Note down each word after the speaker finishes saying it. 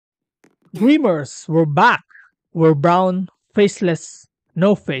Dreamers, we're back. We're brown, faceless,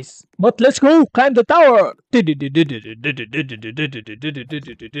 no face. But let's go climb the tower. Let's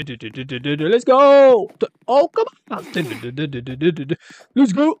go. Oh, come on.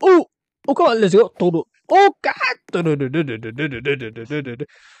 Let's go. Oh, oh, come on. Let's go. Oh, God.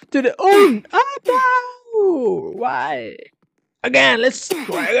 Oh, no. Why? Again. Let's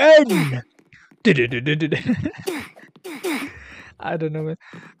try again. I don't know, man.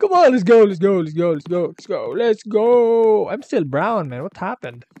 Come on, let's go, let's go, let's go, let's go, let's go, let's go. I'm still brown, man. What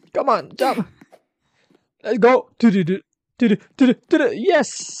happened? Come on, jump. Let's go.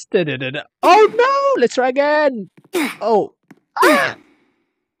 Yes. Oh no! Let's try again. Oh. Ah!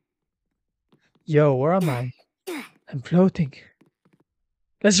 Yo, where am I? I'm floating.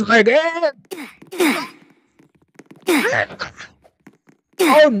 Let's try again.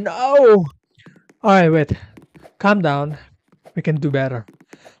 Oh no! Alright, wait. Calm down. We can do better.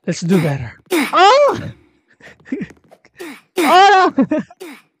 Let's do better. Oh! Oh no!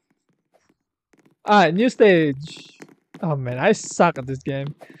 Alright, new stage. Oh man, I suck at this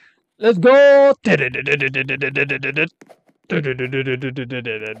game. Let's go! Let's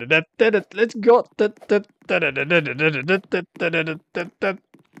go!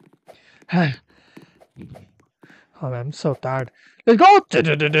 Oh man, I'm so tired. Let's go!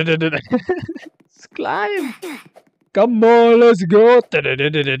 Let's climb! Come on, let's go! Oh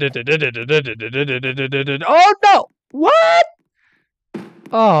no! What?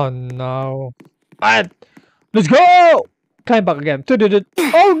 Oh no! What? Let's go! Climb back again.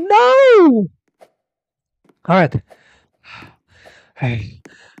 Oh no! Alright. Hey,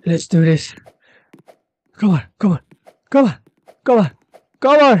 let's do this. Come on, come on, come on, come on,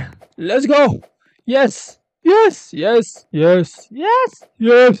 come on. Let's go. Yes, yes, yes, yes, yes,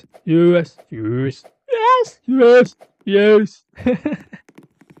 yes, yes, yes, yes, yes, yes.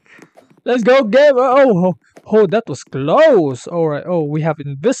 Let's go, gamer. Oh, that was close. Alright, oh, we have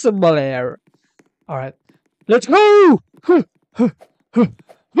invisible air. Alright, let's go. We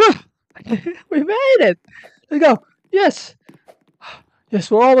made it. Let's go. Yes. Yes,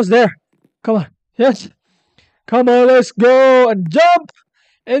 we're almost there. Come on. Yes. Come on, let's go. And jump.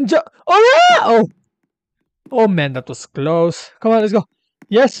 And jump. Oh, yeah. Oh. Oh, man, that was close. Come on, let's go.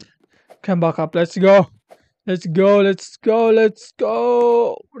 Yes. Come back up. Let's go. Let's go. Let's go. Let's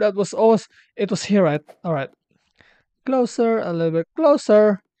go. That was almost. It was here, right? All right. Closer. A little bit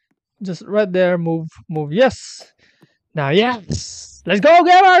closer. Just right there. Move. Move. Yes. Now, yes. Let's go,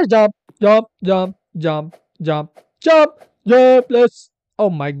 gamers. Jump. Jump. Jump. Jump. Jump. Jump. Jump. Let's. Oh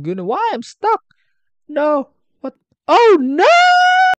my goodness. Why I'm stuck? No. What? Oh no!